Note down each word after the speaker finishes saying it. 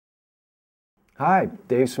Hi,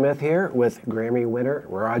 Dave Smith here with Grammy winner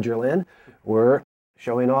Roger Linn. We're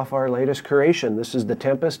showing off our latest creation. This is the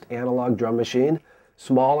Tempest analog drum machine.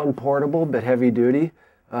 Small and portable, but heavy duty.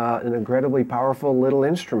 An incredibly powerful little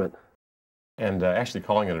instrument. And actually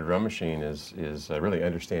calling it a drum machine is really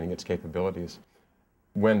understanding its capabilities.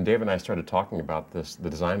 When Dave and I started talking about this, the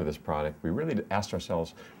design of this product, we really asked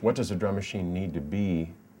ourselves, what does a drum machine need to be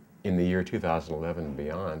in the year 2011 and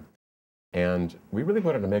beyond? And we really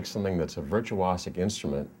wanted to make something that's a virtuosic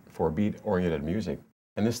instrument for beat-oriented music.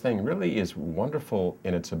 And this thing really is wonderful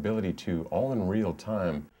in its ability to, all in real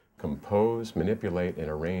time, compose, manipulate, and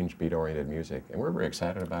arrange beat-oriented music. And we're very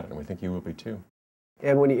excited about it, and we think you will be too.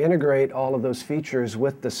 And when you integrate all of those features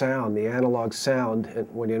with the sound, the analog sound, and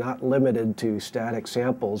when you're not limited to static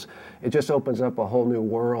samples, it just opens up a whole new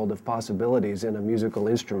world of possibilities in a musical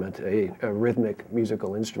instrument, a rhythmic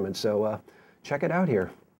musical instrument. So check it out here.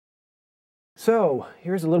 So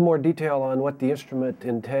here's a little more detail on what the instrument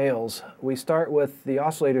entails. We start with the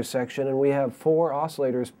oscillator section, and we have 4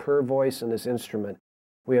 oscillators per voice in this instrument.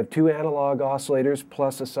 We have 2 analog oscillators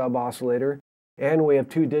plus a sub-oscillator, and we have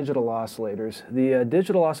 2 digital oscillators. The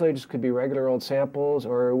digital oscillators could be regular old samples,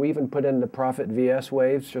 or we even put in the Prophet VS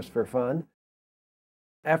waves just for fun.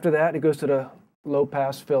 After that, it goes to the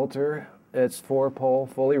low-pass filter. It's 4-pole,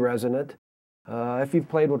 fully resonant. If you've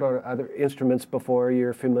played with our other instruments before,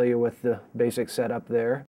 you're familiar with the basic setup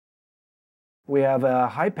there. We have a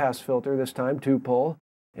high-pass filter this time, 2-pole,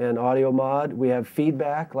 and audio mod. We have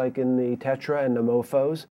feedback, like in the Tetra and the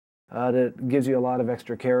Mofos, that gives you a lot of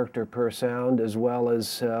extra character per sound, as well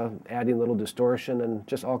as adding a little distortion and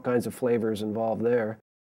just all kinds of flavors involved there.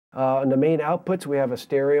 In the main outputs, we have a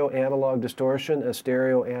stereo analog distortion, a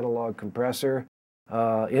stereo analog compressor,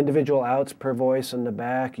 individual outs per voice in the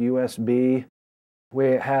back, USB.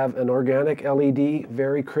 We have an organic LED,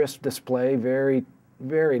 very crisp display, very,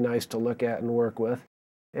 very nice to look at and work with.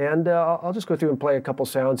 And I'll just go through and play a couple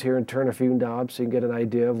sounds here and turn a few knobs so you can get an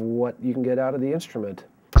idea of what you can get out of the instrument.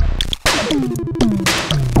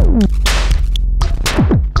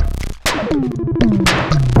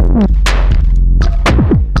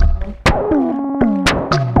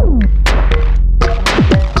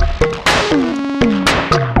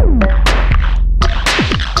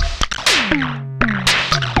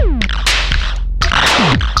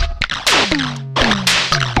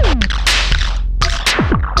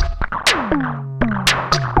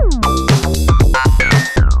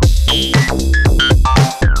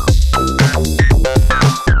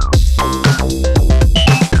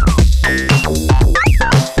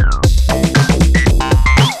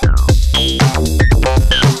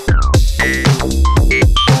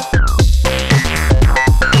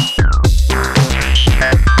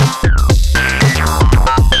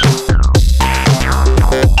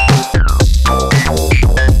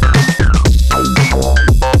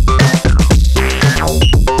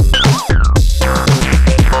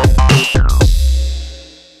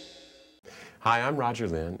 Hi, I'm Roger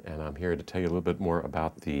Linn, and I'm here to tell you a little bit more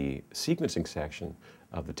about the sequencing section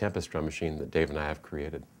of the Tempest drum machine that Dave and I have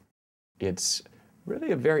created. It's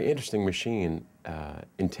really a very interesting machine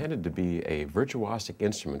intended to be a virtuosic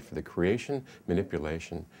instrument for the creation,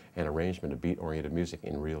 manipulation, and arrangement of beat-oriented music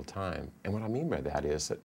in real time. And what I mean by that is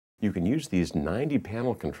that you can use these 90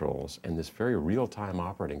 panel controls and this very real-time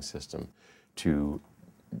operating system to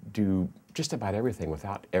do just about everything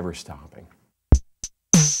without ever stopping.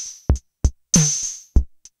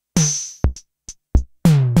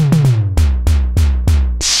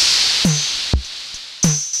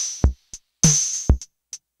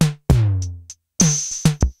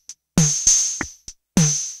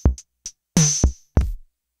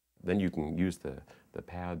 Then you can use the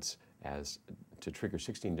pads to trigger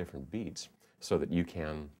 16 different beats so that you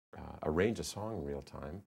can arrange a song in real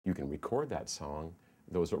time. You can record that song,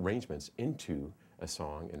 those arrangements into a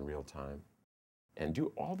song in real time, and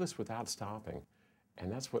do all this without stopping. And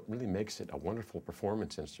that's what really makes it a wonderful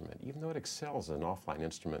performance instrument. Even though it excels as an offline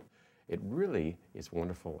instrument, it really is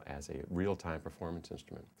wonderful as a real-time performance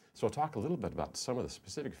instrument. So I'll talk a little bit about some of the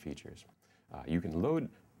specific features. You can load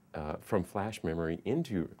from flash memory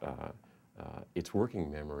into its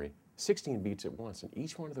working memory 16 beats at once, and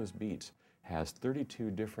each one of those beats has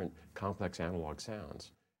 32 different complex analog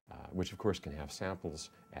sounds, which of course can have samples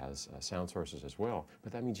as sound sources as well,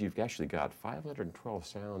 but that means you've actually got 512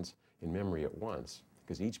 sounds in memory at once,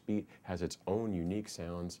 because each beat has its own unique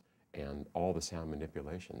sounds and all the sound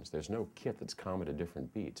manipulations. There's no kit that's common to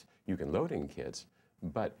different beats. You can load in kits,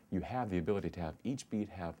 but you have the ability to have each beat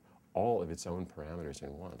have all of its own parameters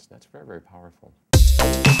in once. That's very, very powerful.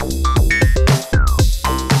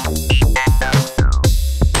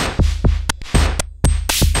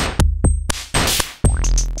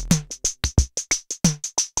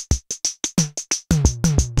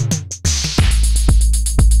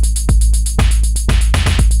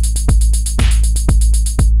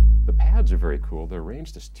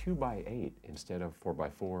 priced as 2x8 instead of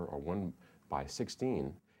 4x4 or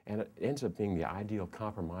 1x16, and it ends up being the ideal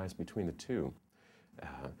compromise between the two.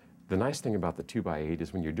 The nice thing about the 2x8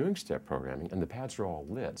 is when you're doing step programming, and the pads are all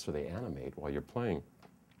lit, so they animate while you're playing,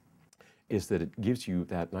 is that it gives you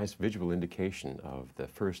that nice visual indication of the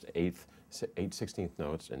first 8 16th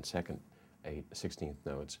notes and second 8 16th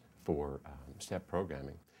notes for step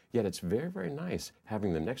programming. Yet it's very, very nice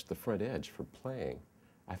having them next to the front edge for playing.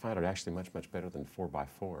 I find it actually much, much better than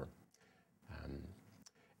 4x4.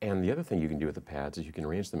 And the other thing you can do with the pads is you can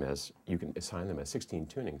arrange them as, you can assign them as 16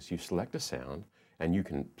 tunings. You select a sound and you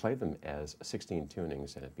can play them as 16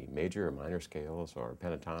 tunings, and it'd be major or minor scales or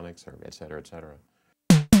pentatonics or et cetera, et cetera.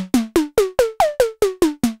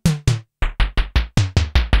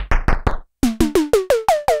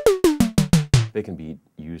 They can be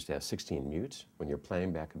used as 16 mutes when you're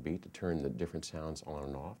playing back a beat to turn the different sounds on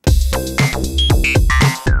and off.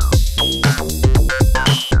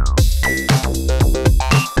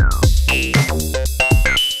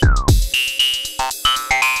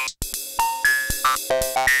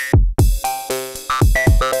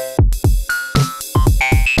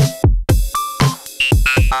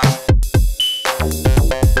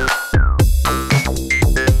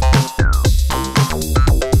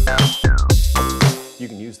 You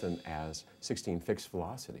can use them as 16 fixed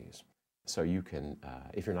velocities. So you can,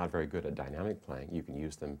 if you're not very good at dynamic playing, you can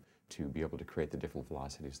use them to be able to create the different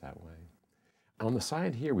velocities that way. On the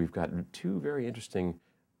side here, we've got two very interesting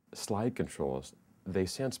slide controls. They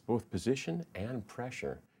sense both position and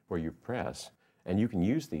pressure where you press, and you can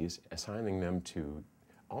use these, assigning them to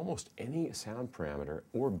almost any sound parameter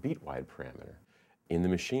or beat-wide parameter in the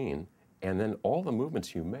machine, and then all the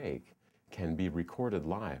movements you make can be recorded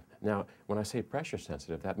live. Now, when I say pressure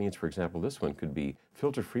sensitive, that means, for example, this one could be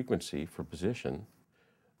filter frequency for position,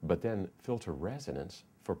 but then filter resonance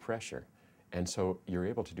for pressure. And so you're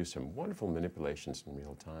able to do some wonderful manipulations in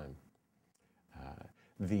real time.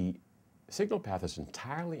 The signal path is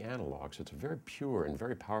entirely analog, so it's a very pure and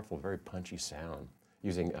very powerful, very punchy sound,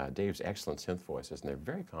 using Dave's excellent synth voices, and they're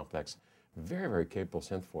very complex, very, very capable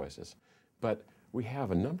synth voices. But we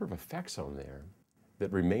have a number of effects on there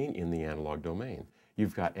that remain in the analog domain.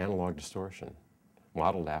 You've got analog distortion,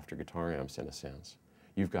 modeled after guitar amps in a sense.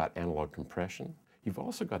 You've got analog compression. You've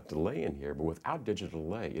also got delay in here, but without digital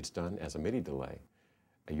delay, it's done as a MIDI delay.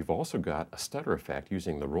 You've also got a stutter effect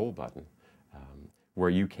using the roll button, where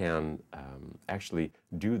you can actually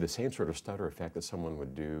do the same sort of stutter effect that someone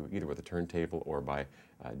would do either with a turntable or by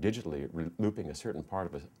digitally looping a certain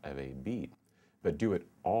part of a beat, but do it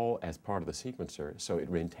all as part of the sequencer so it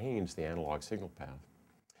maintains the analog signal path.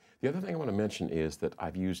 The other thing I want to mention is that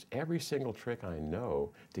I've used every single trick I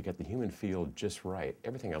know to get the human feel just right.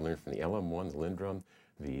 Everything I learned from the LM1, the Linn drum,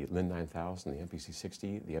 the Linn 9000, the MPC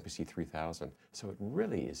 60, the MPC 3000. So it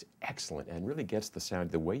really is excellent and really gets the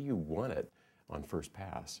sound the way you want it on first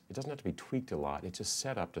pass. It doesn't have to be tweaked a lot. It's just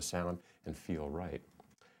set up to sound and feel right.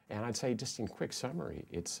 And I'd say, just in quick summary,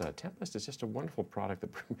 Tempest is just a wonderful product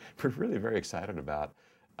that we're really very excited about.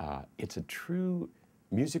 It's a true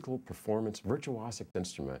musical performance, virtuosic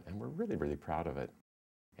instrument, and we're really, really proud of it.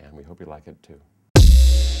 And we hope you like it too.